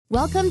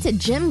Welcome to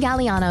Jim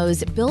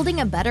Galliano's Building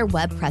a Better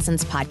Web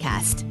Presence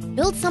podcast.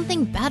 Build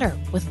something better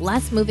with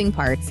less moving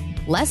parts,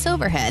 less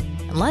overhead,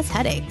 and less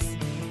headaches.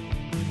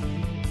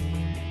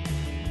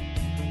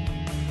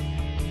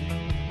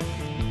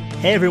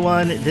 Hey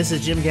everyone, this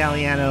is Jim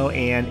Galliano,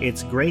 and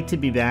it's great to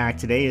be back.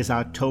 Today is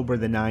October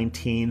the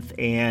 19th,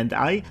 and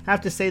I have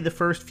to say the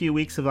first few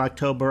weeks of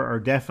October are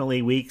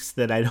definitely weeks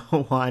that I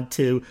don't want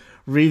to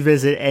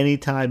revisit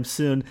anytime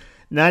soon,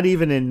 not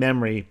even in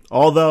memory,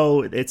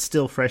 although it's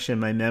still fresh in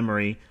my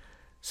memory.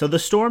 So the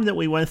storm that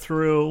we went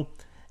through,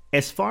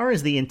 as far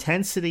as the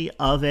intensity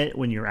of it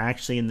when you're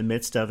actually in the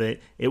midst of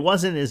it, it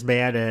wasn't as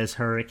bad as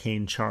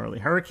Hurricane Charlie.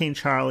 Hurricane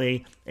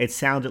Charlie, it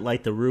sounded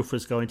like the roof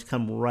was going to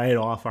come right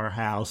off our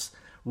house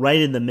right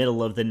in the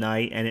middle of the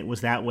night, and it was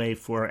that way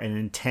for an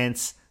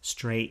intense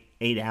straight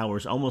 8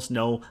 hours, almost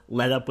no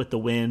let up with the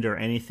wind or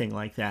anything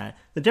like that.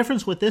 The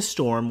difference with this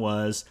storm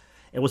was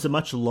it was a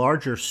much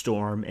larger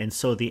storm, and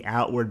so the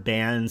outward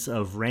bands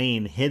of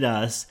rain hit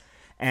us,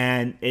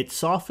 and it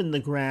softened the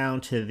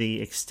ground to the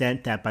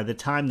extent that by the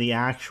time the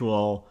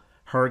actual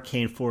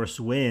hurricane force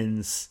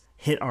winds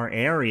hit our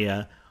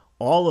area,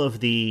 all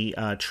of the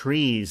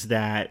trees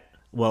that,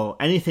 well,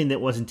 anything that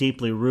wasn't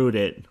deeply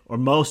rooted, or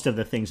most of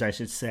the things I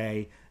should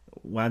say,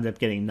 wound up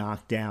getting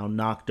knocked down,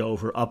 knocked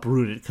over,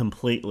 uprooted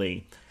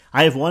completely.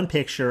 I have one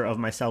picture of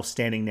myself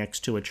standing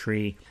next to a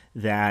tree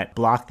that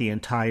blocked the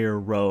entire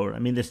road. I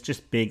mean, this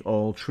just big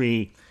old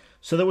tree.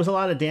 So there was a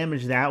lot of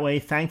damage that way.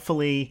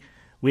 Thankfully,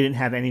 we didn't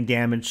have any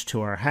damage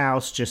to our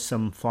house, just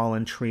some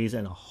fallen trees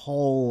and a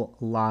whole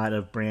lot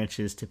of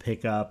branches to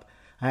pick up.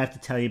 I have to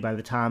tell you, by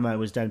the time I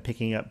was done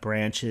picking up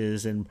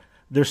branches, and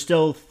there's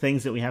still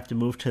things that we have to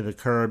move to the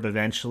curb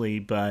eventually,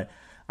 but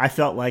I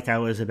felt like I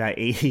was about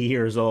 80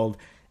 years old.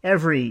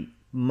 Every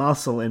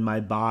muscle in my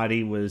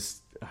body was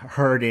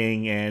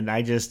hurting, and I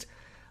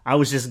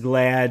was just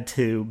glad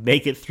to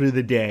make it through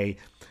the day.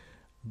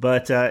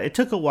 But it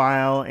took a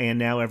while, and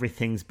now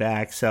everything's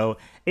back. So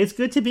it's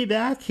good to be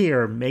back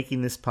here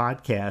making this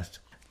podcast.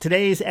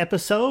 Today's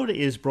episode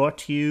is brought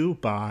to you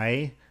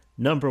by,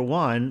 number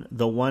one,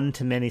 the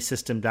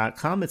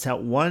one-to-many-system.com. It's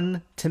at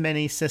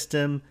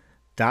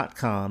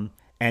one-to-many-system.com.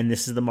 And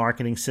this is the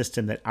marketing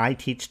system that I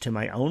teach to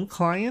my own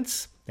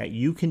clients that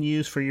you can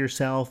use for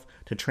yourself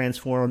to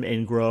transform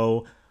and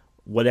grow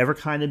whatever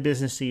kind of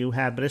business that you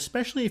have, but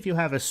especially if you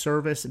have a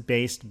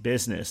service-based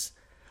business.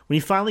 When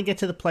you finally get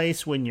to the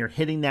place when you're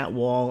hitting that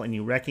wall and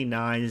you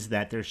recognize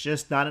that there's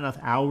just not enough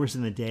hours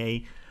in the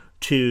day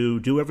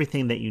to do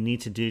everything that you need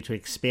to do to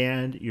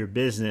expand your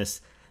business,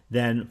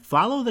 then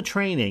follow the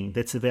training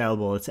that's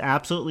available. It's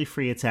absolutely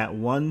free. It's at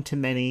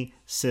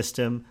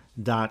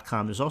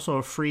one-to-many-system.com. There's also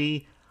a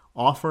free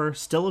offer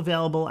still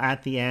available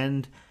at the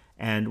end.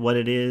 And what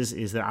it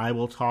is that I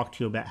will talk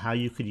to you about how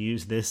you could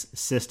use this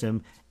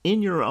system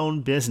in your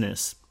own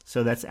business.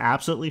 So that's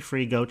absolutely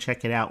free. Go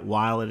check it out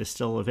while it is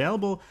still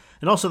available.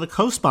 And also the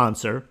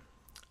co-sponsor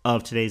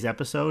of today's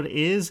episode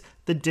is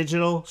the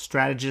Digital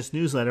Strategist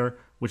newsletter,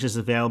 which is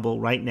available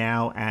right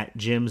now at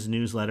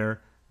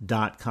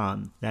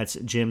jimsnewsletter.com. That's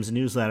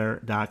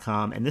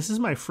jimsnewsletter.com. And this is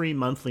my free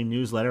monthly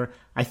newsletter.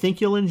 I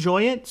think you'll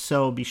enjoy it,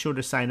 so be sure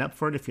to sign up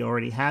for it if you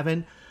already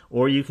haven't.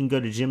 Or you can go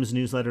to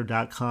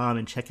jimsnewsletter.com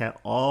and check out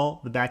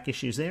all the back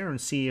issues there and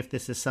see if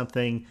this is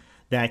something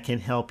that can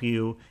help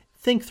you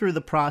think through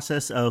the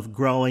process of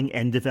growing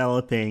and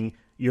developing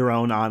your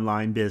own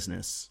online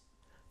business.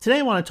 Today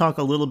I want to talk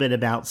a little bit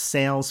about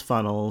sales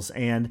funnels,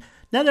 and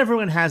not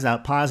everyone has a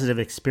positive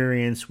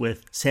experience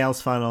with sales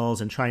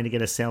funnels and trying to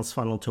get a sales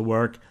funnel to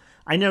work.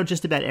 I know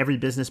just about every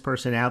business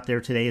person out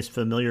there today is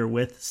familiar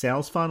with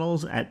sales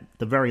funnels. At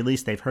the very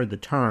least, they've heard the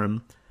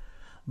term.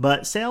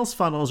 But sales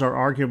funnels are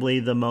arguably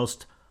the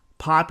most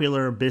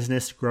popular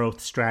business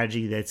growth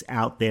strategy that's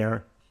out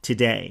there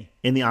today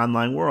in the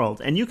online world.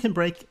 And you can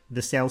break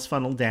the sales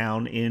funnel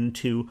down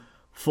into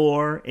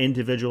 4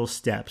 individual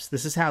steps.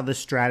 This is how this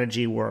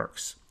strategy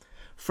works.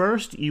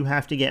 First, you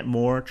have to get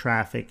more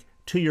traffic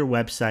to your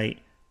website,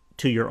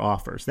 to your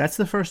offers. That's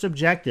the first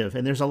objective.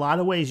 And there's a lot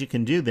of ways you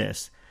can do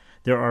this.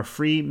 There are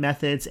free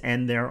methods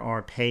and there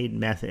are paid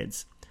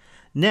methods.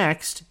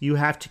 Next, you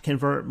have to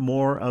convert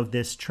more of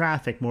this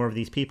traffic, more of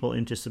these people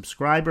into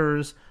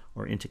subscribers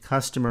or into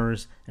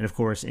customers, and of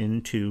course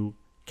into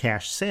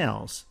cash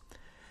sales.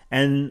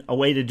 And a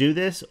way to do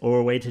this, or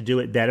a way to do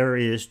it better,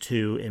 is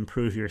to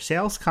improve your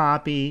sales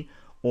copy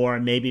or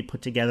maybe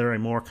put together a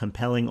more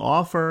compelling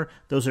offer.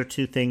 Those are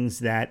 2 things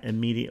that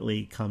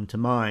immediately come to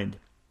mind.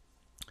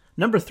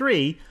 Number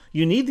 3,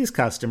 you need these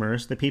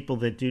customers, the people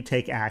that do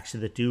take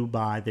action, that do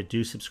buy, that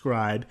do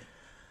subscribe.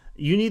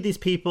 You need these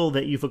people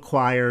that you've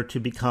acquired to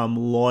become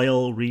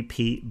loyal,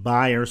 repeat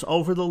buyers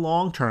over the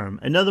long term.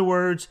 In other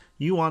words,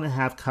 you want to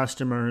have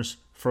customers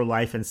for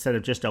life instead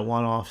of just a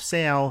one-off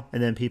sale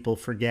and then people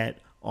forget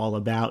all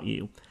about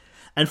you.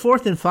 And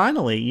fourth and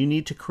finally, you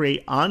need to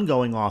create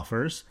ongoing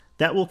offers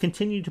that will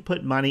continue to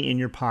put money in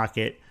your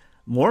pocket,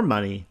 more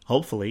money,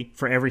 hopefully,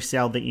 for every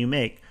sale that you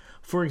make.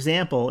 For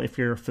example, if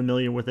you're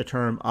familiar with the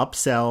term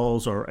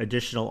upsells or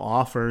additional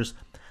offers,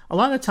 a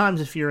lot of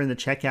times if you're in the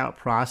checkout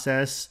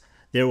process,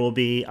 There will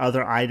be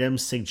other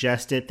items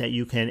suggested that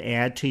you can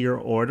add to your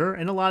order.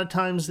 And a lot of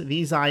times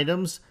these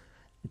items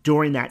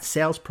during that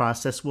sales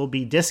process will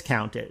be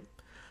discounted.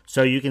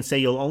 So you can say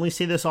you'll only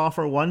see this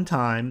offer one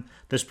time.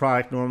 This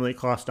product normally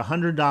costs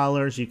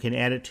 $100. You can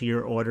add it to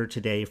your order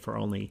today for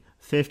only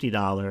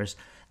 $50.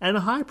 And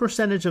a high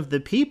percentage of the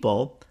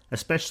people,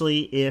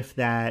 especially if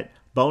that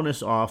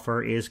bonus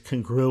offer is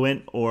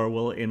congruent or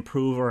will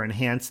improve or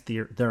enhance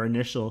their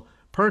initial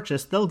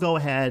purchase, they'll go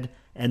ahead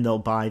and they'll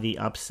buy the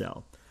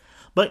upsell.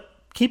 But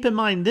keep in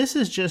mind, this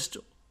is just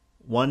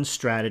one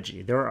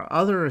strategy. There are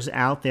others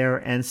out there,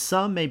 and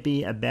some may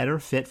be a better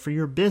fit for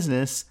your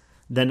business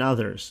than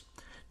others.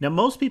 Now,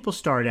 most people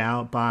start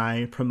out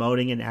by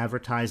promoting and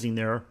advertising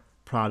their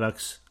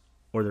products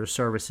or their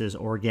services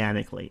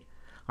organically.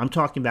 I'm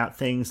talking about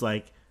things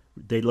like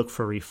they look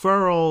for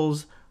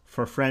referrals,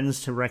 for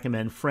friends to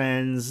recommend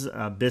friends,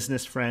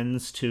 business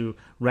friends to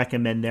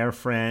recommend their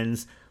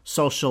friends,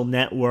 social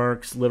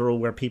networks, literal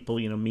where people,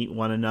 meet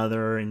one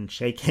another and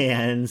shake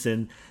hands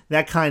and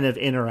that kind of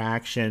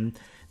interaction.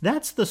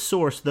 That's the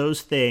source,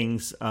 those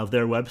things, of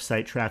their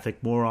website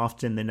traffic more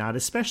often than not,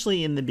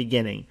 especially in the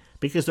beginning,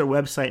 because their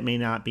website may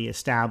not be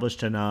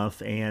established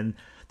enough and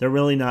they're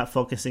really not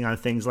focusing on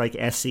things like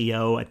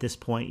SEO at this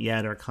point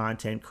yet or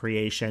content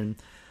creation.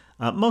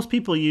 Most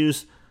people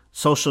use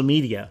social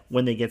media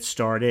when they get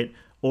started,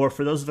 or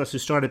for those of us who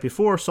started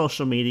before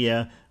social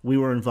media, we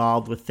were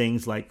involved with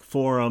things like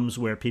forums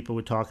where people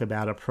would talk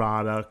about a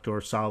product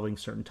or solving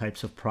certain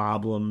types of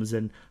problems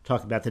and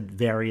talk about the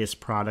various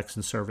products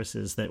and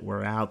services that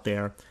were out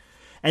there.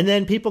 And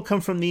then people come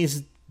from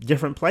these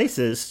different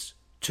places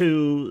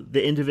to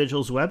the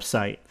individual's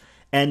website.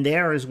 And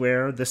there is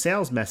where the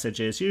sales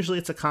message is. Usually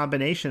it's a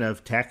combination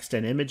of text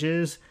and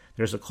images.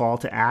 There's a call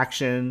to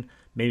action.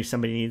 Maybe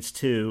somebody needs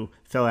to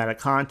fill out a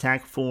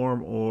contact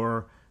form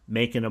or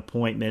make an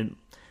appointment.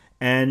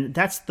 And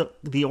that's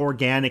the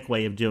organic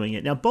way of doing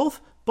it. Now, both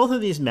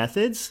of these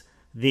methods,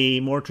 the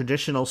more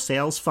traditional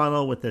sales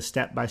funnel with the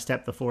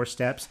step-by-step, the 4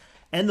 steps,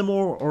 and the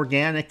more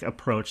organic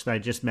approach that I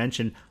just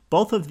mentioned,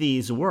 both of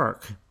these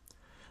work.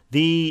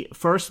 The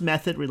first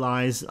method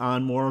relies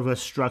on more of a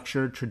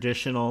structured,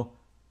 traditional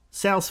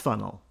sales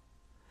funnel.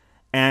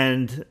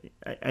 And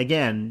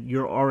again,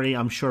 you're already,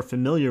 I'm sure,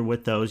 familiar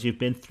with those. You've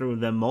been through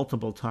them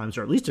multiple times,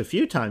 or at least a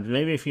few times.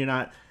 Maybe if you're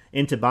not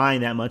into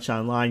buying that much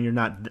online, you're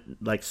not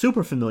like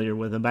super familiar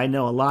with them. But I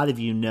know a lot of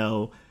you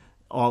know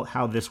all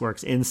how this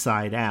works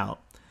inside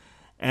out.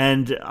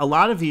 And a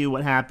lot of you,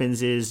 what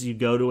happens is you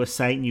go to a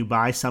site and you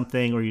buy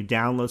something or you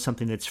download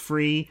something that's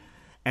free,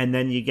 and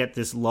then you get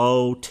this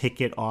low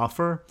ticket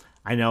offer.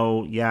 I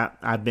know,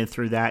 I've been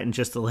through that in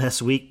just the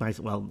last week.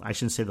 Well, I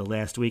shouldn't say the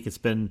last week. It's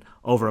been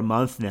over a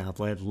month now.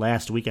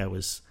 Last week I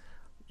was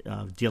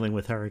dealing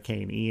with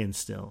Hurricane Ian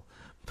still.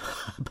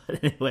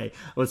 But anyway,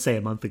 let's say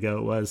a month ago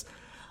it was.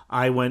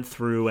 I went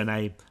through and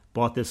I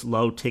bought this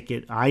low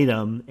ticket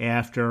item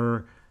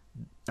after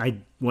I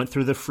went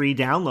through the free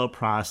download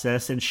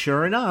process. And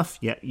sure enough,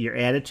 you're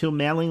added to a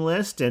mailing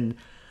list, and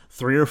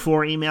 3 or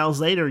 4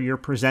 emails later, you're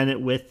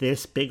presented with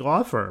this big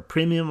offer,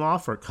 premium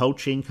offer,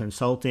 coaching,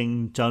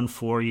 consulting, done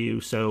for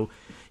you. So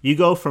you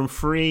go from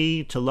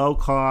free to low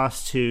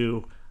cost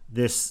to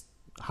this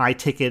high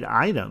ticket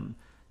item.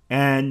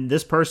 And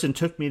this person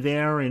took me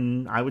there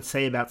in, I would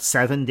say, about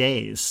 7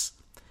 days.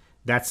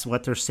 That's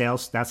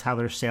how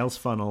their sales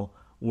funnel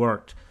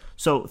worked.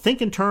 So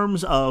think in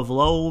terms of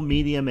low,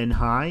 medium, and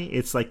high.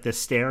 It's like the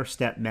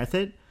stair-step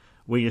method,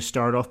 where you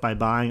start off by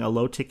buying a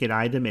low-ticket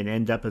item and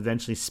end up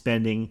eventually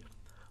spending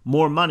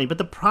more money. But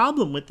the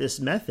problem with this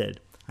method,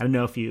 I don't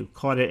know if you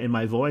caught it in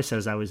my voice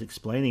as I was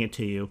explaining it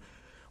to you,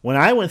 when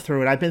I went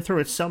through it, I've been through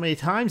it so many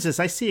times, is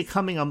I see it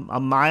coming a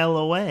mile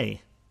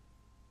away,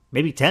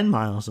 maybe 10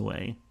 miles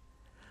away.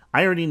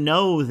 I already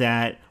know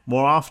that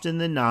more often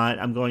than not,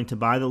 I'm going to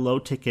buy the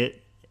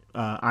low-ticket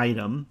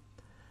item.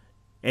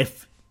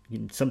 If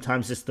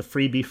sometimes it's the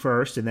freebie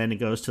first, and then it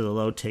goes to the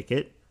low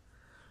ticket.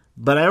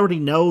 But I already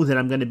know that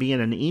I'm going to be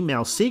in an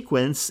email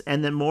sequence,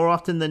 and then more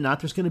often than not,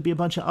 there's going to be a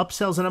bunch of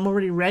upsells, and I'm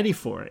already ready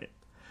for it.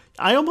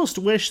 I almost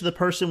wish the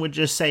person would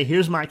just say,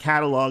 here's my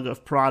catalog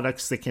of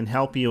products that can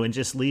help you, and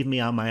just leave me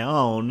on my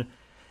own,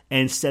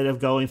 instead of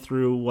going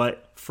through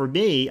what, for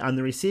me, on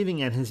the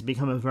receiving end, has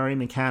become a very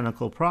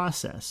mechanical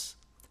process.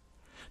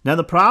 Now,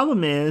 the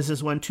problem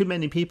is when too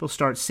many people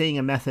start seeing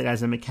a method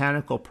as a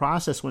mechanical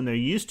process, when they're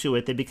used to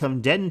it, they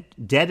become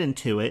deadened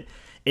to it.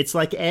 It's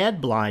like ad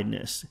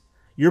blindness.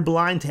 You're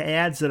blind to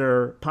ads that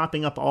are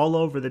popping up all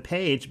over the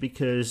page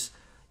because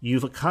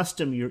you're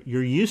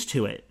used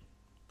to it.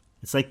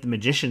 It's like the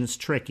magician's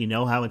trick. You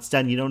know how it's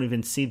done. You don't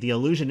even see, the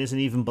illusion isn't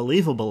even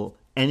believable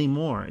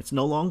anymore. It's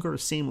no longer a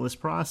seamless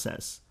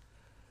process.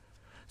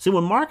 See,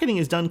 when marketing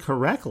is done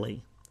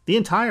correctly, the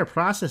entire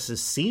process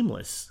is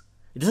seamless.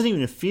 It doesn't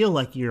even feel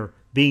like you're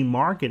being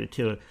marketed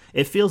to it.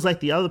 It feels like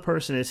the other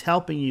person is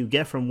helping you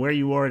get from where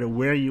you are to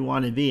where you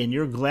want to be, and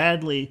you're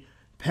gladly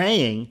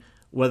paying,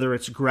 whether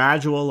it's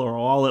gradual or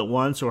all at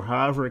once or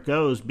however it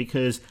goes,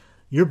 because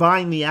you're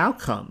buying the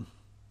outcome.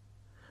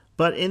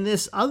 But in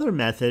this other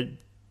method,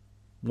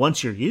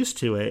 once you're used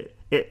to it,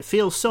 it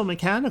feels so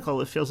mechanical.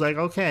 It feels like,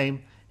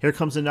 okay, here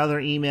comes another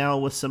email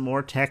with some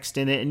more text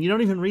in it, and you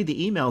don't even read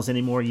the emails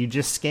anymore. You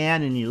just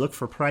scan and you look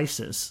for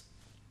prices.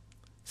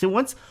 So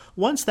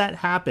once that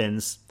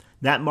happens,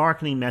 that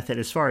marketing method,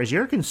 as far as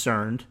you're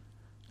concerned,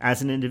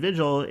 as an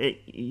individual,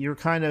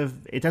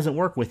 it doesn't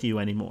work with you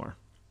anymore.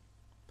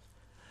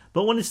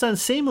 But when it's done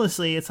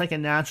seamlessly, it's like a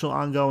natural,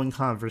 ongoing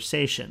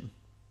conversation.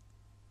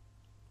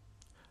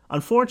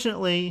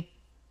 Unfortunately,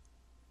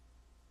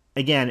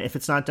 again, if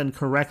it's not done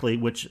correctly,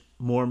 which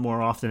more and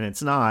more often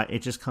it's not, it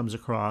just comes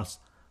across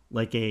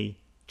like a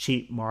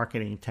cheap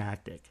marketing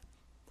tactic.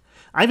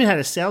 I even had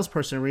a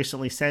salesperson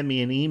recently send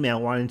me an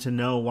email wanting to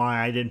know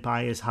why I didn't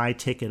buy his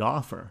high-ticket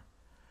offer.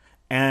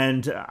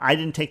 And I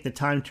didn't take the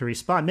time to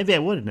respond. Maybe I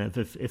wouldn't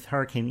have if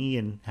Hurricane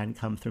Ian hadn't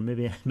come through.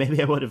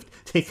 Maybe I would have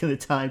taken the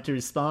time to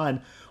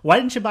respond. Why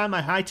didn't you buy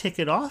my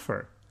high-ticket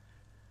offer?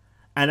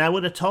 And I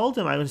would have told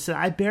him, I would have said,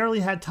 I barely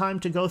had time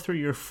to go through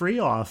your free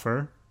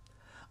offer.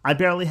 I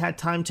barely had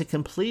time to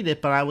complete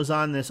it, but I was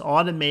on this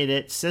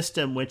automated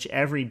system which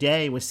every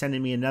day was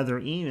sending me another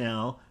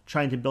email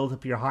trying to build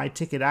up your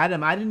high-ticket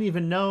item. I didn't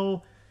even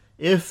know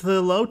if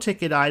the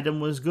low-ticket item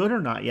was good or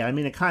not yet. I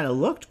mean, it kind of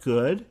looked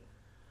good,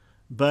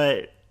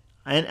 but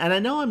and I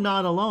know I'm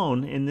not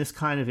alone in this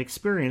kind of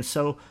experience.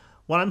 So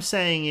what I'm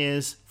saying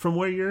is, from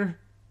where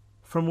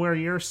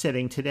you're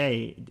sitting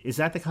today, is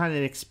that the kind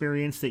of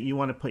experience that you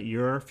want to put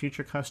your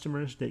future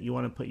customers, that you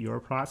want to put your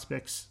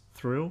prospects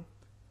through?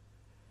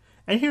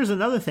 And here's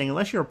another thing.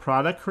 Unless you're a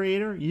product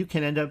creator, you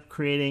can end up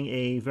creating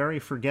a very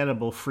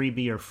forgettable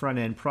freebie or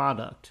front-end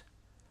product.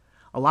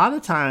 A lot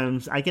of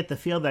times, I get the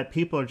feel that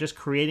people are just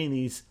creating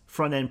these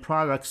front-end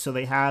products so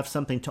they have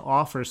something to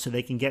offer so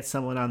they can get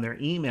someone on their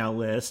email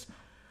list.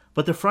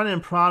 But the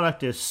front-end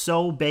product is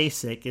so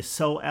basic, is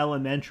so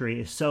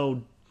elementary, is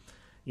so,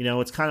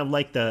 it's kind of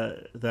like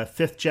the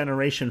 5th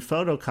generation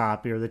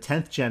photocopy or the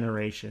 10th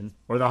generation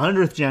or the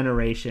 100th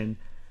generation.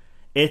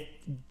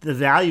 The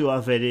value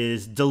of it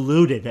is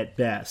diluted at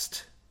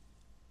best.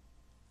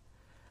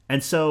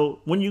 And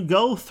so when you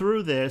go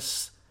through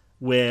this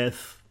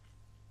with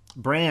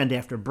brand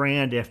after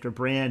brand after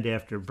brand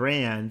after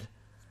brand,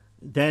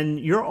 then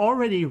you're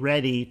already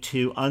ready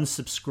to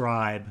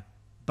unsubscribe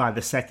by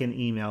the second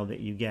email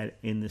that you get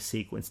in the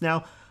sequence.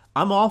 Now,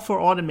 I'm all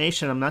for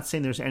automation. I'm not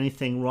saying there's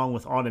anything wrong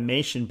with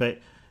automation, but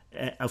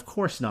of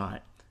course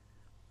not.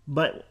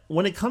 But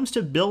when it comes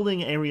to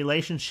building a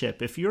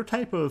relationship, if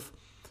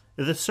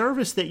the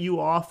service that you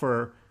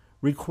offer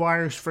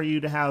requires for you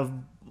to have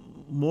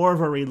more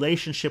of a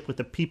relationship with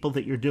the people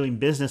that you're doing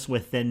business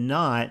with than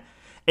not,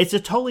 it's a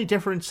totally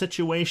different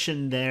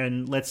situation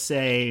than, let's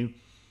say,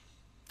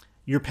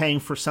 you're paying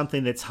for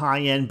something that's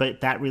high-end,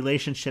 but that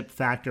relationship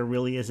factor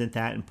really isn't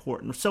that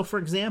important. So, for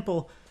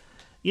example,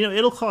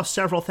 it'll cost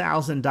several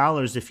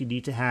 $1,000s if you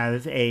need to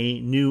have a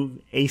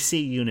new AC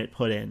unit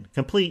put in,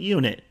 complete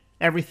unit,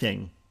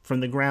 everything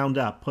from the ground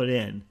up put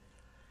in.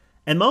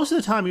 And most of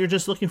the time, you're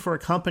just looking for a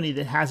company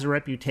that has a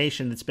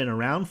reputation that's been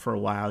around for a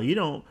while. You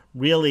don't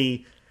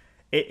really,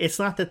 it's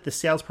not that the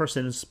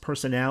salesperson's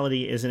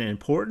personality isn't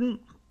important.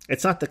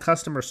 It's not the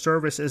customer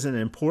service isn't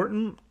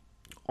important.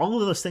 All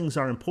of those things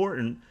are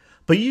important,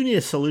 but you need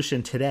a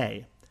solution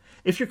today.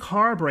 If your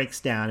car breaks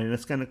down and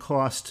it's going to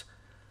cost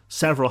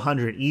several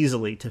hundred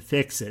easily to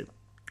fix it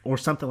or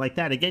something like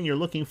that, again, you're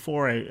looking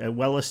for a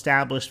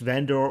well-established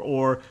vendor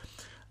or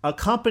a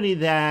company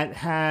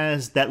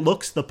that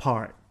looks the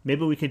part.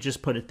 Maybe we could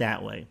just put it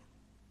that way.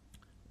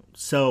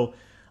 So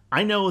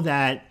I know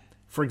that,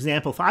 for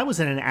example, if I was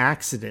in an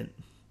accident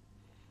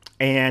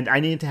and I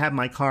needed to have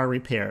my car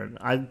repaired,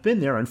 I've been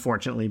there,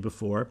 unfortunately,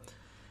 before,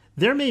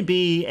 there may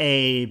be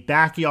a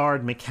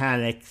backyard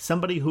mechanic,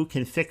 somebody who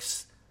can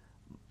fix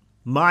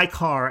my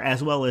car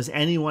as well as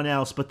anyone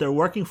else, but they're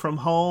working from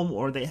home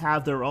or they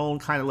have their own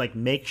kind of like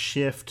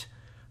makeshift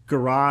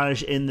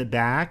garage in the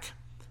back.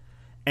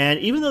 And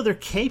even though they're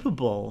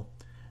capable,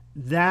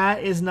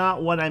 that is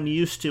not what I'm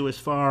used to as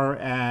far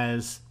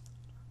as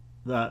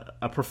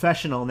a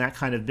professional in that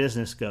kind of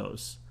business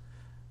goes.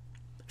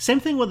 Same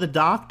thing with a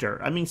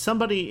doctor. I mean,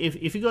 somebody,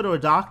 if you go to a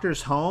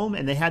doctor's home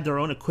and they had their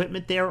own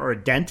equipment there, or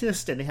a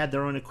dentist and they had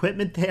their own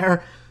equipment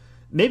there,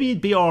 maybe you'd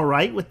be all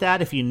right with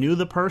that if you knew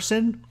the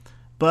person.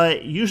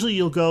 But usually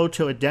you'll go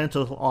to a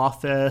dental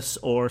office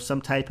or some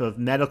type of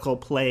medical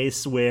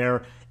place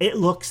where it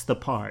looks the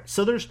part.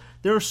 So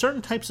there are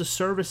certain types of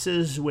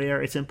services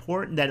where it's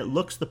important that it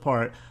looks the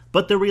part,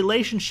 but the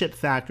relationship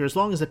factor, as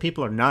long as the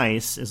people are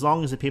nice, as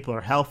long as the people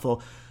are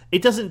helpful,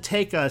 it doesn't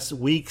take us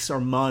weeks or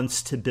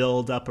months to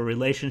build up a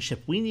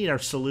relationship. We need our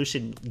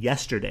solution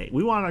yesterday.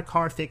 We want our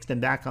car fixed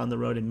and back on the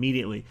road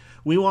immediately.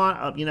 We want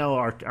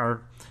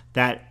our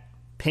that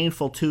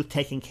painful tooth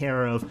taken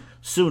care of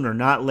sooner,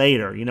 not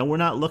later. We're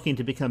not looking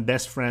to become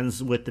best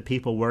friends with the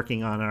people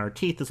working on our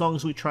teeth, as long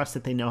as we trust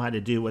that they know how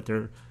to do what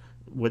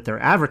they're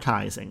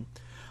advertising.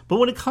 But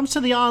when it comes to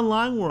the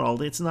online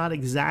world, it's not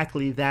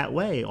exactly that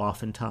way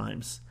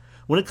oftentimes.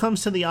 When it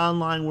comes to the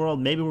online world,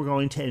 maybe we're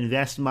going to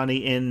invest money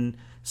in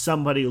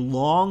somebody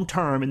long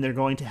term, and they're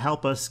going to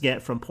help us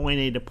get from point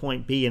A to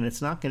point B. And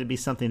it's not going to be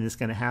something that's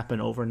going to happen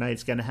overnight.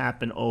 It's going to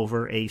happen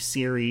over a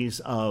series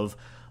of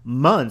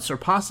months or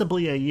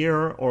possibly a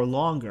year or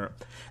longer.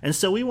 And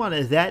so we want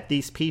to vet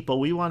these people.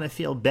 We want to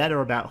feel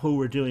better about who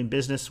we're doing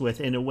business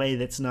with in a way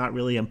that's not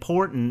really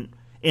important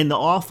in the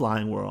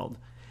offline world.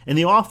 In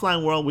the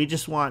offline world, we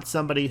just want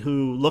somebody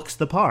who looks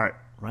the part,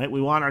 right?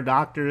 We want our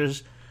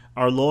doctors,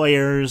 our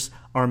lawyers,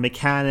 our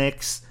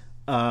mechanics,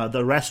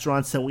 the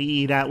restaurants that we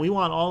eat at. We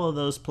want all of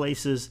those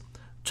places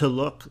to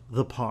look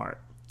the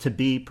part, to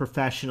be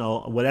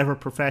professional, whatever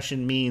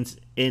profession means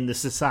in the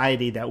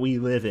society that we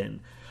live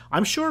in.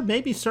 I'm sure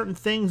maybe certain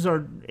things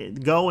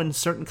go in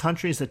certain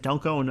countries that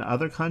don't go in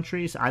other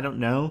countries. I don't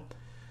know.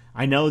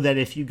 I know that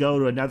if you go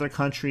to another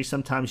country,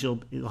 sometimes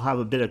you'll have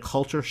a bit of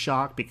culture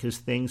shock because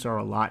things are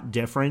a lot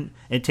different.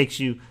 It takes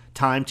you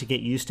time to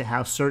get used to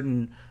how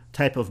certain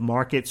type of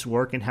markets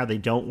work and how they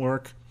don't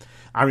work.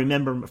 I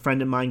remember a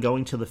friend of mine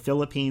going to the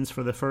Philippines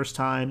for the first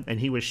time,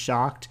 and he was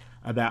shocked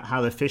about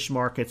how the fish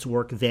markets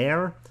work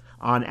there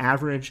on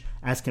average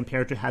as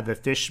compared to how the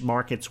fish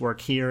markets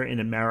work here in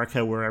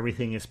America, where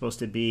everything is supposed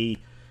to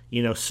be,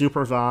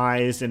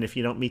 supervised, and if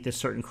you don't meet this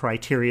certain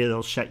criteria,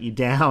 they'll shut you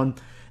down.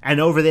 And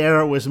over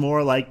there, it was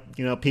more like,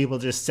 people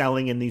just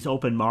selling in these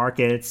open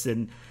markets,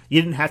 and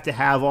you didn't have to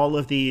have all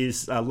of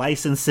these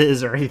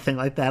licenses or anything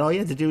like that. All you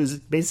had to do is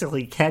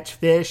basically catch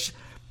fish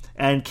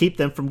and keep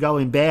them from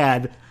going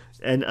bad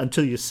and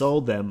until you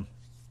sold them.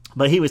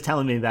 But he was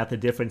telling me about the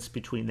difference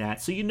between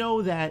that. So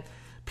that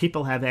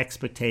people have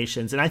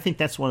expectations, and I think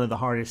that's one of the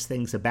hardest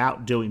things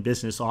about doing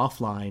business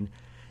offline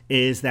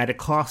is that it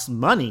costs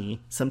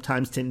money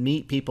sometimes to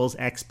meet people's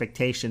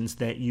expectations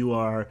that you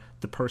are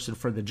the person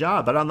for the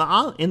job. But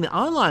in the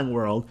online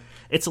world,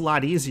 it's a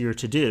lot easier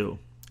to do.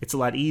 It's a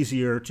lot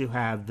easier to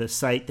have the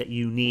site that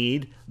you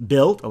need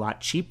built, a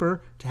lot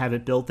cheaper to have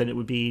it built than it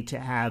would be to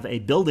have a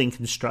building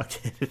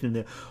constructed in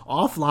the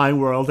offline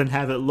world and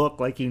have it look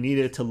like you need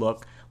it to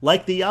look,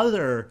 like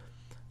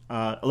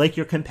like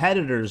your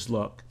competitors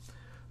look.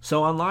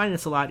 So online,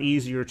 it's a lot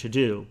easier to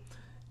do.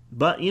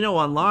 But,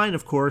 online,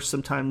 of course,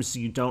 sometimes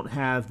you don't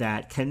have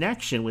that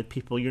connection with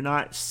people. You're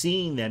not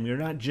seeing them. You're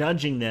not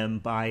judging them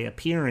by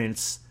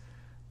appearance,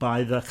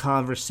 by the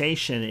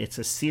conversation. It's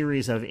a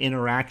series of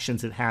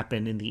interactions that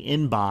happen in the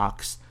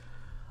inbox.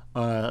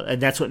 And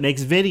that's what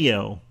makes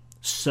video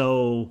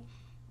so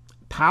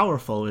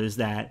powerful, is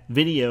that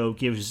video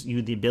gives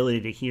you the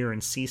ability to hear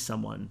and see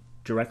someone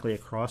directly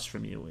across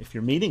from you if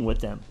you're meeting with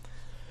them.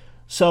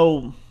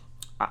 So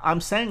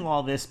I'm saying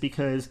all this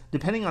because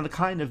depending on the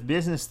kind of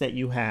business that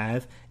you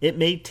have, it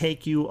may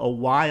take you a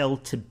while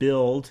to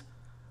build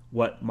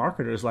what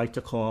marketers like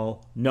to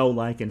call know,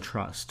 like, and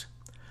trust.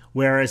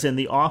 Whereas in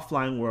the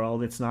offline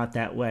world, it's not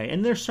that way.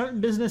 And there's certain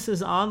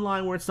businesses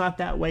online where it's not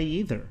that way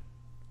either,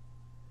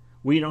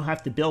 where you don't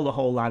have to build a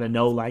whole lot of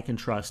know, like, and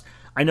trust.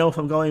 I know if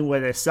I'm going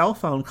with a cell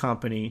phone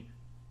company,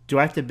 do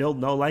I have to build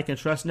know, like, and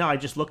trust? No, I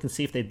just look and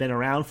see if they've been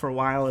around for a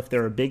while, if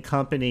they're a big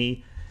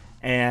company.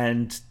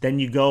 And then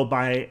you go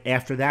by,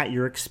 after that,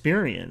 your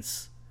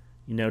experience.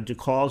 Do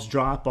calls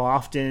drop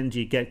often? Do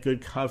you get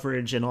good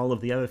coverage and all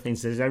of the other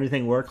things? Does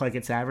everything work like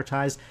it's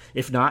advertised?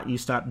 If not, you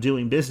stop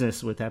doing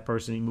business with that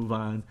person and you move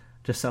on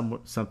to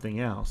something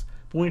else.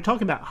 But when you're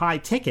talking about high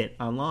ticket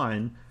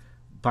online,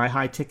 by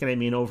high ticket I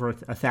mean over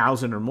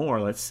 1,000 or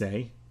more, let's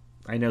say.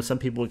 I know some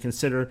people would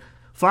consider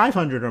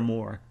 500 or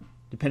more,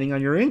 depending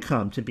on your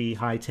income, to be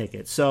high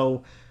ticket.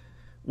 So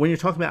when you're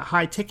talking about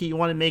high ticket, you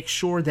want to make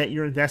sure that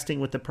you're investing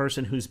with the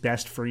person who's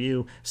best for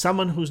you.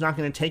 Someone who's not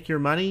going to take your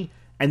money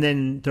and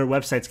then their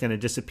website's going to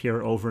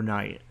disappear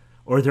overnight,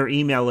 or their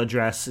email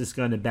address is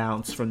going to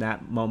bounce from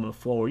that moment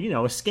forward. A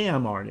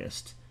scam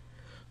artist.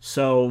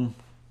 So,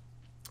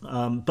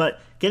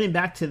 but getting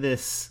back to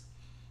this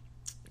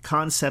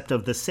concept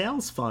of the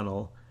sales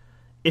funnel,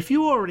 if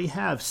you already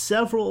have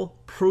several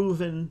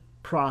proven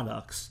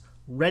products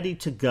ready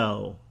to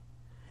go,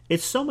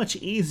 it's so much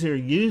easier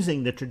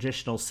using the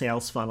traditional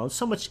sales funnel. It's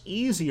so much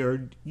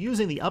easier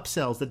using the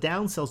upsells, the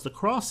downsells, the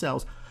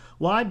cross-sells.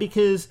 Why?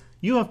 Because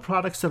you have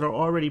products that are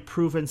already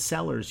proven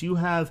sellers. You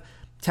have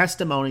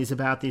testimonies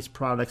about these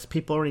products.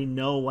 People already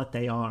know what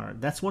they are.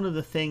 That's one of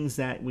the things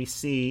that we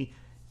see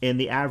in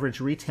the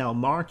average retail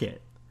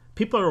market.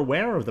 People are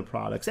aware of the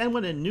products. And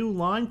when a new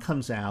line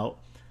comes out,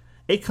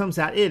 it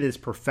is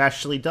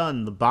professionally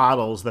done. The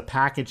bottles, the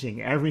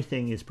packaging,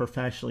 everything is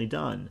professionally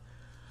done.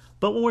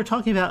 But when we're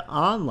talking about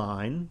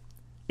online,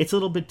 it's a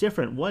little bit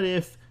different. What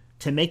if,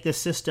 to make the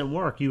system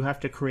work, you have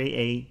to create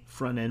a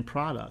front-end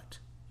product?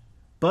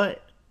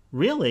 But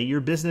really,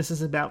 your business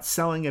is about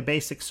selling a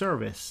basic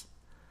service.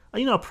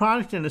 A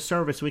product and a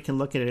service, we can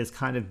look at it as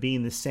kind of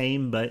being the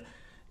same, but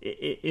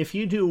if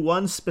you do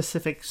one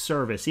specific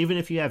service, even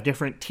if you have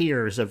different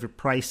tiers of your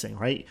pricing,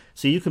 right?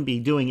 So you can be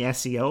doing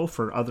SEO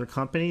for other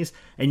companies,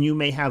 and you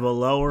may have a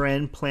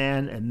lower-end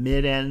plan, a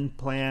mid-end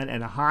plan,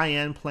 and a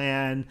high-end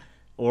plan,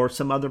 or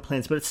some other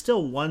plans, but it's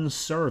still one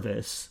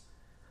service,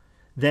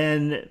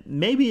 then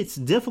maybe it's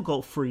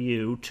difficult for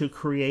you to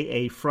create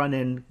a front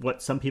end,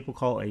 what some people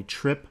call a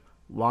trip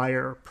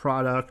wire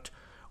product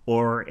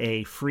or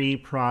a free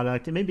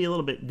product, it may be a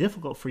little bit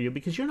difficult for you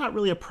because you're not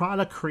really a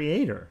product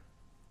creator.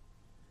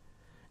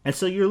 And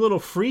so your little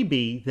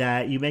freebie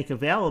that you make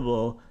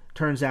available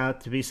turns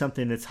out to be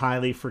something that's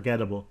highly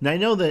forgettable. Now, I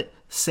know that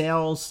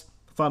sales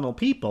funnel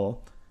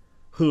people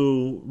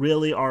who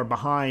really are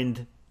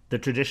behind the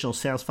traditional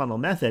sales funnel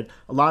method,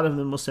 a lot of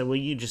them will say, well,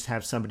 you just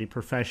have somebody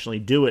professionally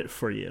do it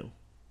for you.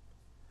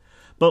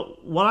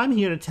 But what I'm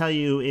here to tell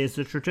you is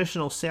the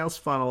traditional sales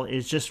funnel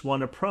is just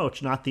one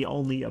approach, not the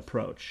only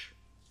approach.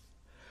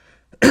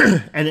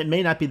 And it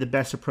may not be the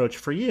best approach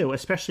for you,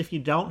 especially if you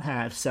don't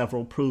have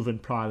several proven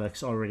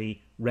products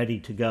already ready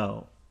to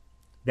go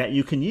that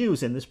you can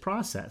use in this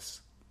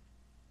process.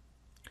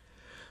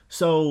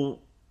 So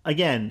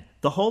again,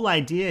 the whole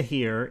idea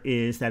here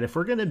is that if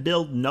we're going to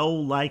build know,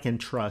 like, and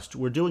trust,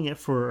 we're doing it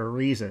for a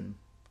reason.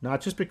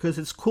 Not just because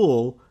it's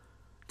cool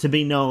to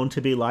be known,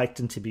 to be liked,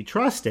 and to be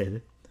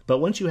trusted. But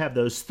once you have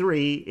those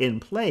three in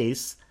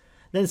place,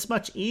 then it's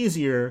much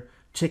easier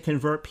to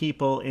convert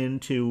people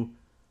into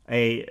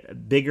a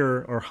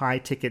bigger or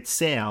high-ticket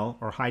sale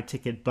or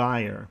high-ticket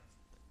buyer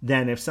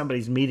than if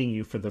somebody's meeting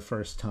you for the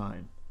first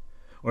time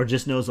or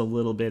just knows a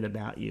little bit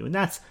about you. And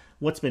that's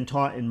what's been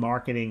taught in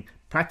marketing,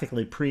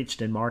 practically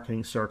preached in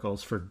marketing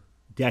circles for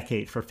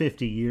decades, for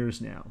 50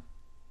 years now.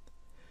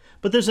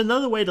 But there's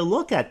another way to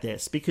look at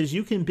this, because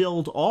you can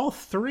build all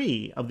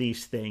three of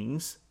these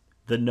things,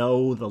 the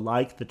know, the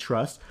like, the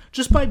trust,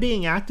 just by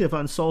being active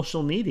on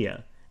social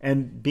media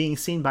and being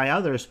seen by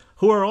others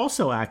who are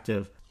also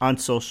active on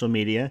social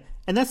media.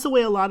 And that's the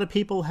way a lot of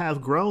people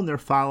have grown their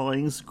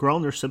followings,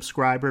 grown their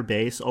subscriber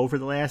base over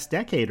the last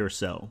decade or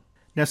so.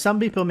 Now, some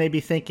people may be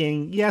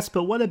thinking, yes,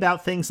 but what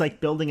about things like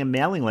building a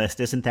mailing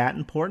list? Isn't that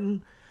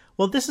important?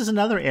 Well, this is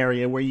another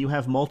area where you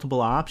have multiple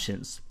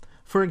options.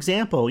 For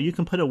example, you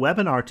can put a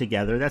webinar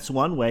together. That's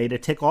one way to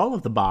tick all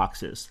of the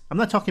boxes. I'm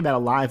not talking about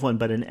a live one,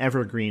 but an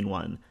evergreen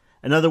one.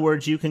 In other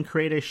words, you can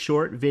create a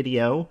short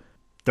video,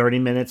 30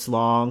 minutes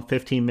long,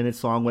 15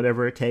 minutes long,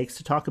 whatever it takes,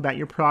 to talk about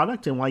your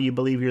product and why you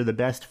believe you're the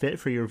best fit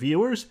for your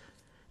viewers.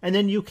 And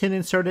then you can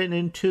insert it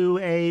into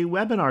a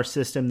webinar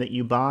system that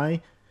you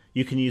buy.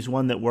 You can use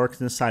one that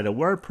works inside of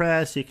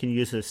WordPress. You can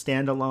use a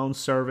standalone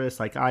service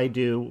like I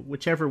do,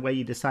 whichever way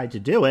you decide to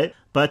do it.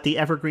 But the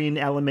evergreen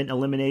element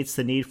eliminates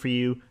the need for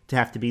you to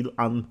have to be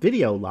on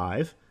video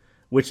live,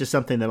 which is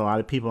something that a lot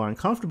of people are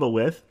uncomfortable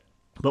with.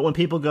 But when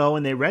people go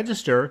and they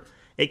register,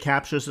 it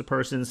captures the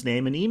person's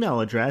name and email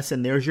address,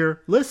 and there's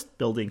your list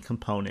building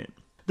component.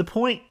 The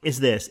point is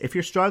this: if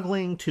you're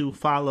struggling to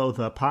follow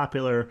the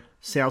popular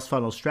sales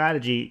funnel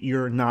strategy,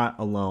 you're not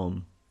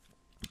alone.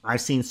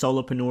 I've seen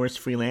solopreneurs,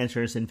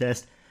 freelancers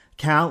invest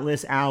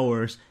countless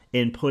hours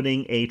in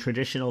putting a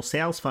traditional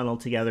sales funnel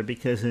together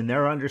because in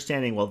their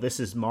understanding, well, this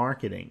is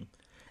marketing.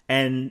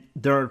 And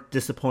they're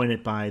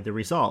disappointed by the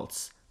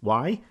results.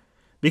 Why?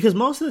 Because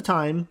most of the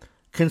time,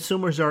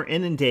 consumers are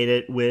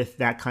inundated with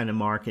that kind of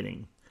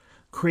marketing.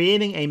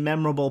 Creating a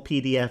memorable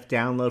PDF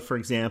download, for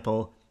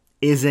example,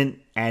 isn't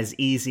as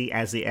easy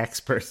as the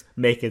experts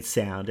make it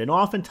sound. And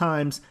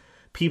oftentimes,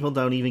 people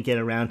don't even get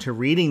around to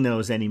reading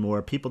those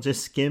anymore. People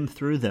just skim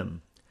through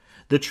them.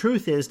 The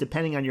truth is,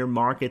 depending on your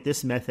market,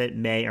 this method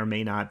may or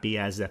may not be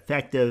as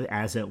effective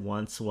as it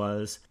once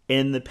was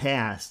in the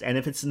past. And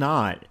if it's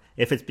not,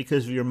 if it's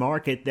because of your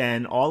market,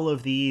 then all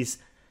of these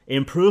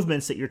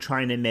improvements that you're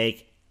trying to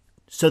make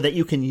so that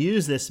you can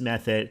use this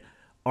method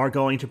are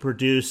going to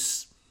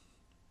produce,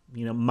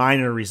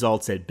 minor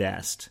results at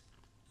best.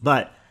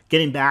 But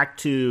getting back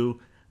to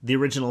the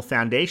original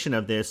foundation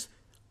of this,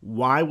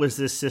 why was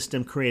this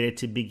system created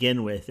to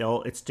begin with?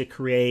 Well, it's to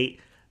create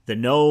the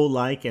know,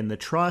 like, and the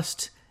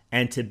trust,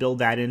 and to build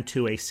that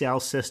into a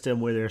sales system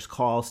where there's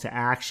calls to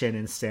action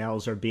and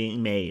sales are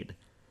being made.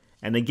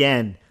 And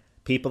again,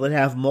 people that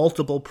have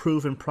multiple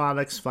proven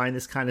products find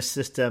this kind of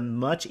system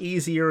much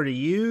easier to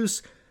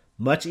use,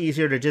 much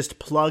easier to just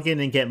plug in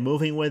and get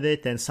moving with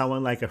it than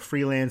someone like a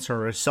freelancer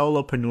or a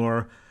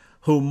solopreneur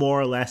who more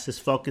or less is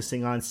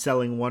focusing on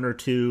selling one or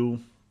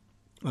two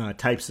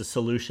types of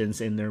solutions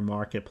in their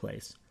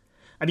marketplace.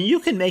 I mean, you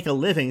can make a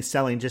living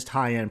selling just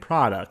high-end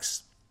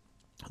products,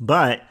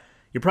 but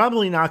you're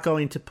probably not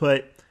going to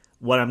put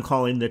what I'm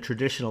calling the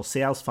traditional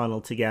sales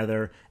funnel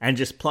together and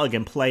just plug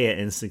and play it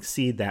and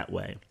succeed that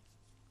way.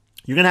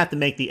 You're going to have to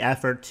make the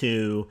effort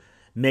to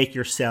make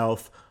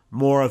yourself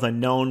more of a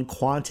known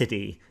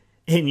quantity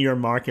in your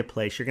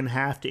marketplace. You're going to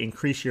have to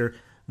increase your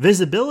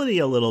visibility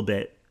a little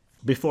bit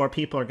before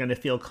people are going to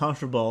feel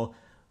comfortable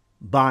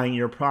buying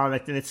your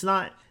product. And it's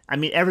not,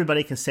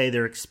 everybody can say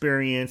their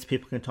experience.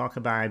 People can talk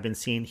about, I've been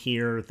seen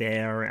here,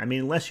 there.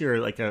 Unless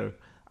you're like a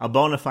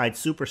bona fide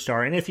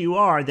superstar. And if you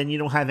are, then you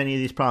don't have any of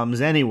these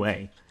problems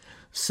anyway.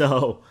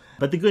 So,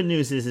 but the good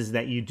news is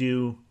that you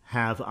do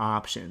have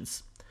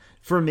options.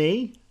 For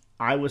me,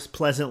 I was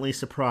pleasantly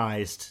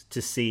surprised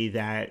to see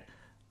that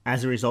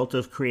as a result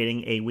of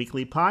creating a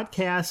weekly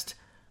podcast,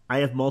 I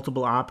have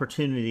multiple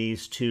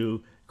opportunities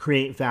to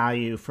create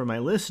value for my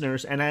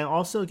listeners, and I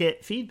also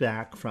get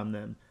feedback from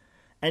them.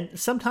 And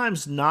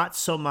sometimes not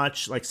so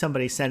much like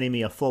somebody sending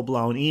me a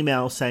full-blown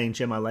email saying,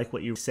 Jim, I like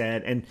what you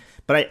said.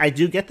 But I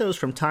do get those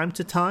from time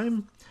to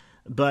time,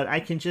 but I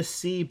can just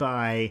see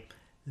by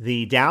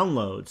the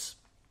downloads.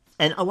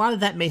 And a lot of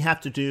that may have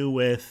to do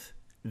with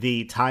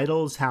the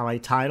titles, how I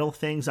title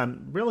things.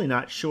 I'm really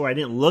not sure. I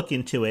didn't look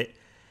into it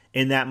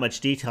in that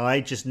much detail.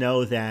 I just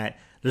know that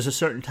there's a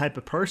certain type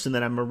of person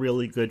that I'm a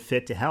really good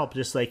fit to help.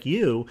 Just like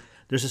you,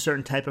 there's a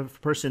certain type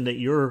of person that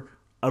you're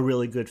a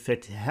really good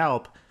fit to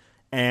help.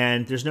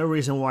 And there's no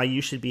reason why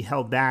you should be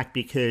held back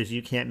because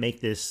you can't make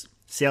this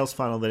sales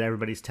funnel that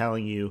everybody's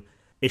telling you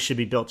it should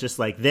be built just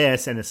like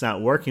this and it's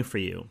not working for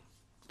you.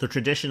 The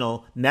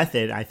traditional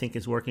method, I think,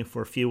 is working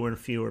for fewer and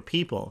fewer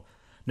people.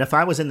 Now, if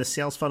I was in the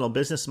sales funnel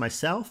business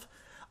myself,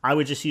 I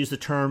would just use the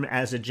term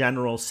as a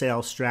general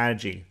sales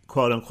strategy,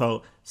 quote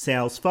unquote,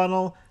 sales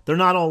funnel. They're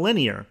not all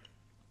linear.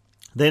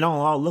 They don't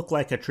all look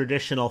like a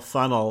traditional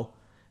funnel.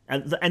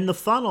 And the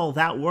funnel,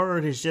 that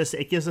word is just,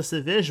 it gives us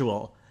a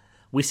visual.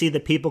 We see the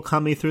people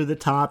coming through the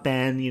top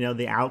end,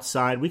 the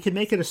outside. We could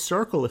make it a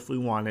circle if we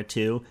wanted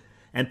to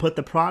and put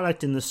the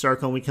product in the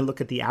circle. And we can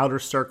look at the outer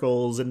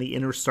circles and the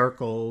inner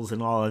circles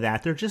and all of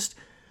that.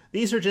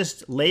 These are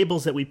just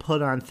labels that we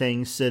put on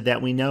things so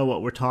that we know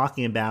what we're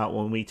talking about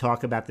when we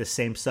talk about the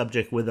same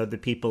subject with other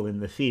people in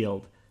the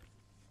field.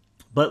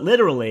 But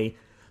literally,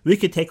 we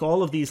could take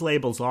all of these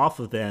labels off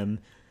of them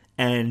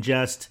and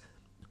just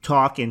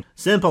talk in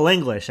simple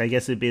English, I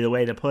guess would be the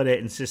way to put it,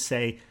 and just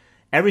say,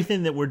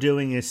 everything that we're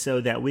doing is so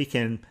that we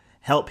can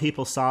help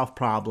people solve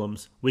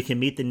problems, we can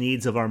meet the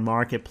needs of our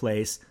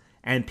marketplace,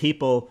 and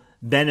people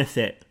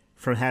benefit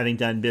from having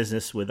done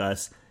business with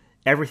us.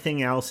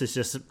 Everything else is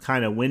just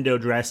kind of window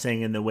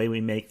dressing and the way we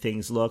make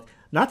things look.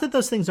 Not that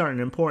those things aren't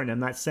important, I'm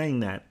not saying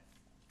that,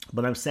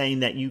 but I'm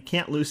saying that you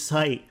can't lose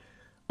sight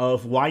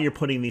of why you're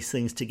putting these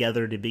things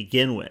together to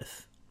begin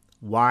with,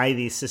 why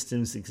these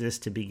systems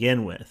exist to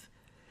begin with.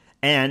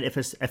 And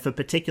if a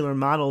particular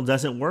model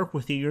doesn't work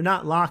with you, you're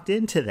not locked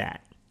into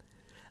that.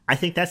 I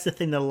think that's the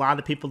thing that a lot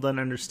of people don't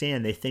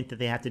understand. They think that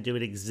they have to do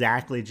it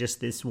exactly just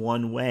this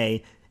one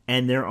way,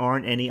 and there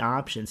aren't any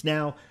options.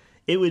 Now,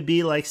 it would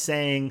be like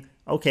saying,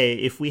 okay,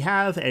 if we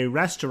have a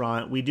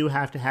restaurant, we do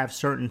have to have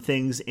certain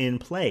things in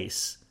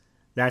place.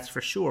 That's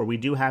for sure. We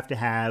do have to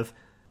have,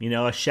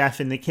 a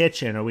chef in the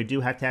kitchen, or we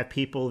do have to have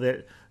people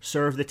that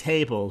serve the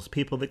tables,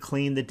 people that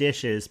clean the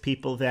dishes,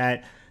 people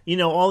that,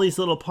 all these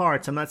little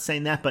parts. I'm not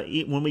saying that, but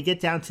when we get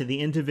down to the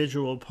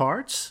individual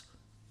parts,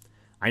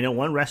 I know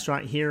one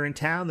restaurant here in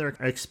town, they're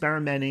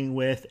experimenting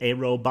with a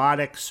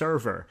robotic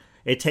server.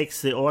 It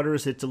takes the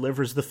orders, it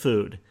delivers the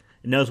food.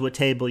 It knows what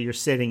table you're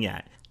sitting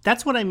at.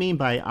 That's what I mean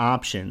by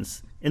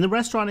options. In the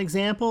restaurant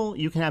example,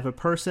 you can have a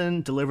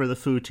person deliver the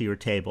food to your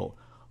table,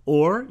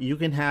 or you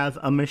can have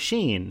a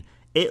machine.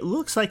 It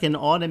looks like an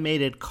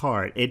automated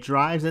cart. It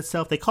drives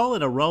itself. They call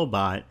it a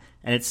robot,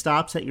 and it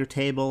stops at your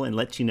table and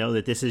lets you know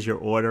that this is your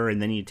order,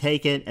 and then you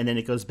take it, and then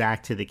it goes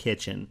back to the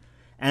kitchen.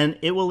 And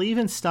it will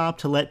even stop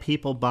to let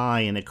people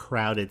buy in a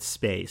crowded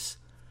space.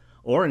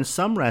 Or in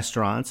some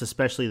restaurants,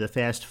 especially the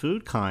fast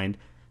food kind,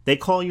 they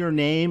call your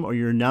name or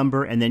your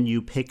number, and then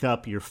you pick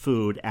up your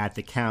food at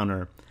the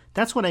counter.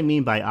 That's what I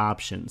mean by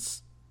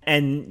options.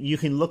 And you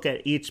can look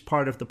at each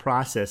part of the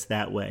process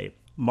that way.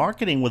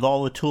 Marketing with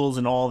all the tools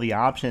and all the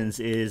options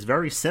is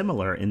very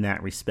similar in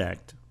that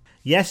respect.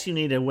 Yes, you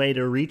need a way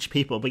to reach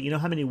people, but you know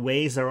how many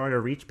ways there are to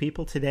reach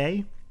people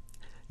today?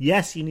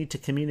 Yes, you need to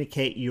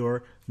communicate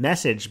your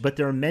message, but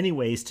there are many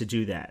ways to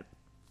do that.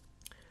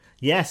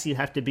 Yes, you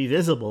have to be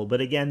visible,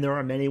 but again, there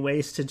are many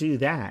ways to do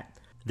that.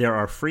 There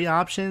are free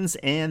options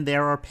and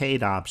there are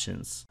paid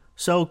options.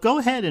 So go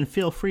ahead and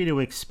feel free to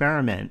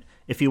experiment.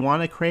 If you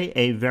want to create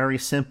a very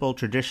simple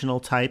traditional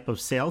type of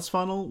sales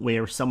funnel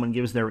where someone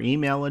gives their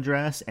email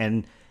address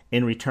and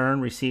in return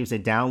receives a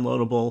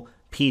downloadable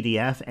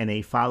PDF and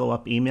a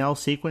follow-up email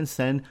sequence,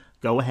 then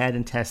go ahead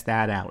and test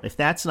that out. If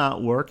that's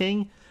not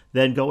working,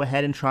 then go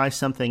ahead and try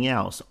something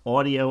else.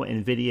 Audio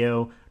and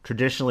video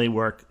traditionally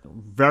work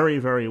very,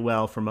 very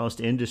well for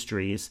most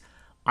industries.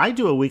 I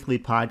do a weekly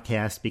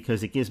podcast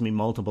because it gives me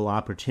multiple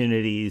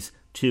opportunities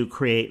to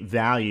create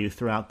value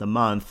throughout the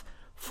month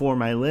for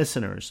my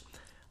listeners.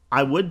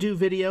 I would do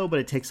video, but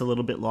it takes a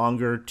little bit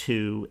longer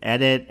to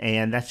edit,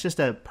 and that's just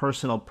a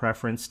personal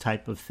preference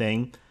type of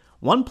thing.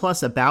 One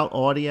plus about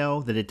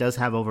audio that it does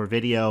have over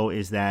video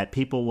is that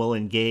people will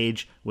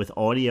engage with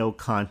audio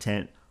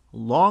content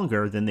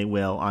longer than they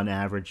will on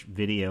average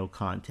video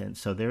content.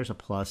 So there's a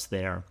plus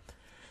there.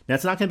 Now,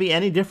 it's not going to be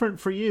any different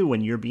for you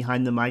when you're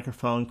behind the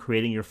microphone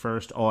creating your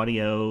first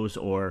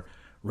audios or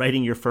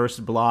writing your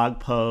first blog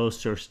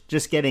post or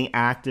just getting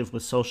active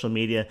with social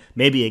media.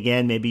 Maybe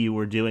you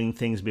were doing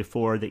things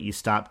before that you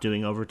stopped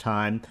doing over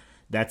time.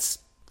 That's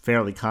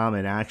fairly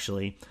common,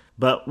 actually.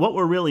 But what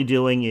we're really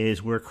doing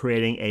is we're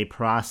creating a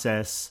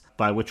process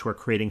by which we're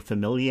creating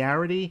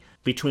familiarity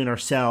between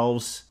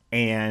ourselves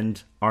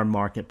and our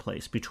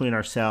marketplace, between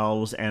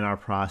ourselves and our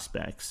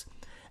prospects.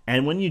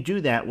 And when you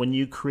do that, when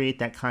you create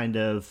that kind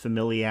of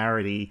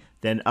familiarity,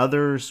 then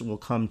others will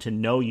come to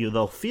know you.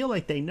 They'll feel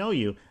like they know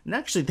you. And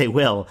actually they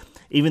will,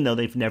 even though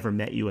they've never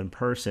met you in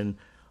person.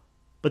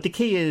 But the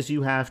key is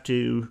you have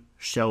to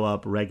show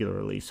up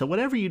regularly. So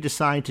whatever you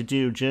decide to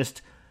do,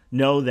 just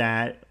know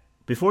that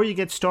before you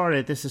get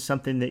started, this is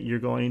something that you're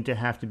going to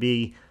have to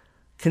be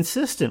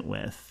consistent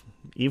with.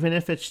 Even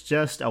if it's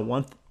just a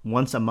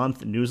once a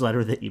month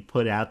newsletter that you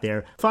put out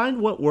there,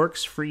 find what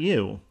works for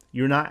you.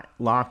 You're not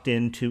locked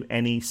into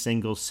any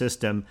single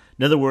system.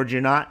 In other words,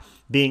 you're not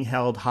being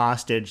held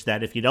hostage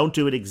that if you don't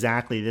do it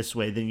exactly this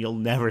way, then you'll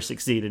never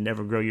succeed and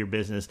never grow your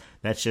business.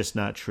 That's just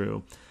not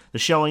true. The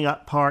showing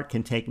up part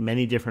can take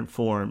many different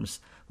forms.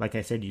 Like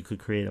I said, you could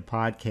create a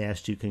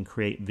podcast, you can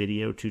create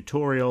video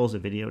tutorials, a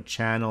video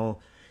channel.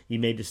 You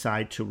may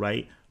decide to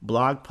write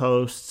blog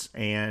posts,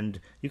 and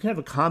you can have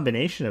a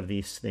combination of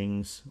these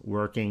things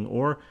working,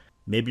 or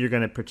maybe you're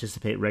going to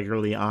participate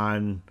regularly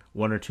on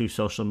one or two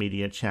social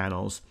media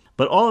channels.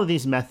 But all of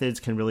these methods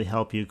can really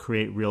help you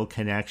create real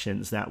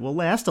connections that will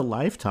last a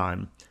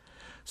lifetime.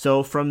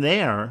 So from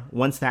there,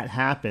 once that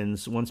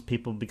happens, once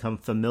people become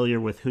familiar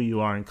with who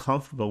you are and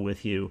comfortable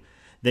with you,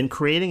 then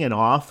creating an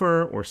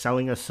offer or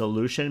selling a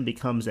solution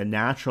becomes a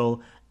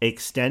natural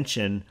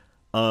extension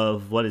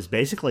of what is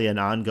basically an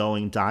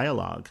ongoing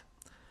dialogue.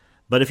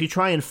 But if you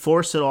try and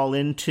force it all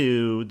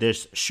into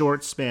this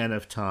short span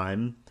of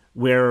time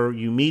where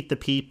you meet the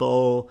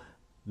people,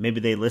 maybe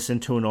they listen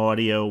to an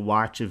audio,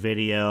 watch a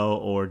video,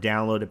 or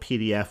download a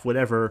PDF,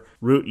 whatever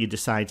route you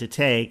decide to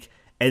take,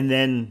 and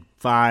then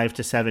 5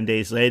 to 7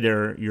 days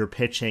later, you're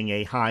pitching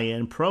a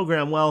high-end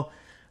program, well,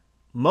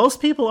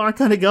 most people aren't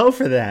going to go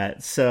for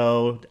that.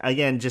 So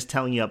again, just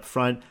telling you up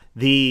front,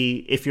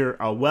 if you're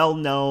a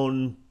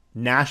well-known,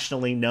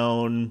 nationally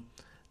known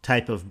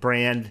type of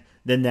brand,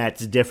 then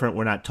that's different.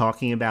 We're not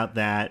talking about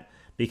that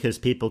because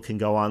people can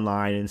go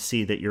online and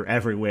see that you're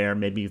everywhere.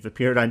 Maybe you've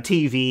appeared on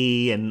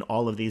TV and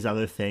all of these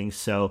other things.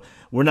 So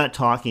we're not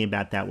talking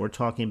about that. We're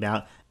talking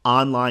about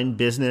online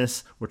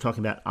business. We're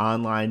talking about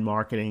online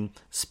marketing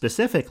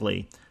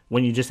specifically.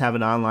 When you just have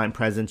an online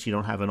presence, you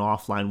don't have an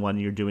offline one.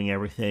 You're doing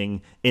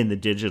everything in the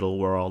digital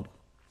world.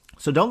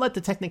 So don't let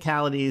the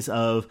technicalities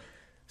of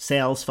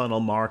sales funnel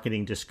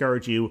marketing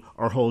discourage you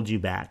or hold you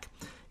back.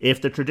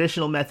 If the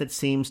traditional method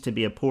seems to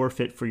be a poor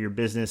fit for your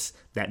business,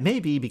 that may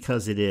be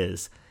because it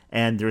is.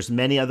 And there's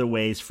many other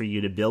ways for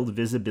you to build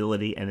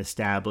visibility and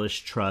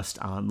establish trust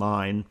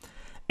online.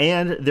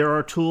 And there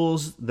are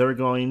tools that are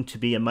going to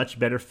be a much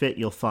better fit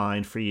you'll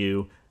find for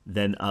you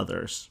than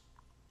others.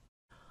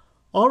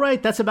 All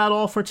right, that's about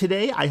all for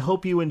today. I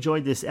hope you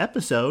enjoyed this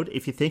episode.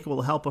 If you think it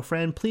will help a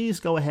friend, please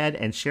go ahead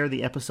and share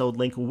the episode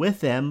link with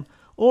them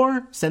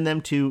or send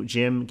them to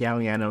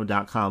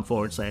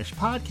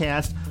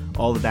jimgalliano.com/podcast.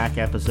 All the back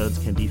episodes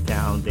can be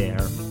found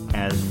there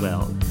as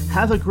well.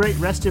 Have a great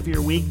rest of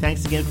your week.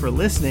 Thanks again for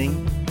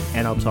listening,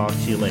 and I'll talk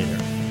to you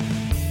later.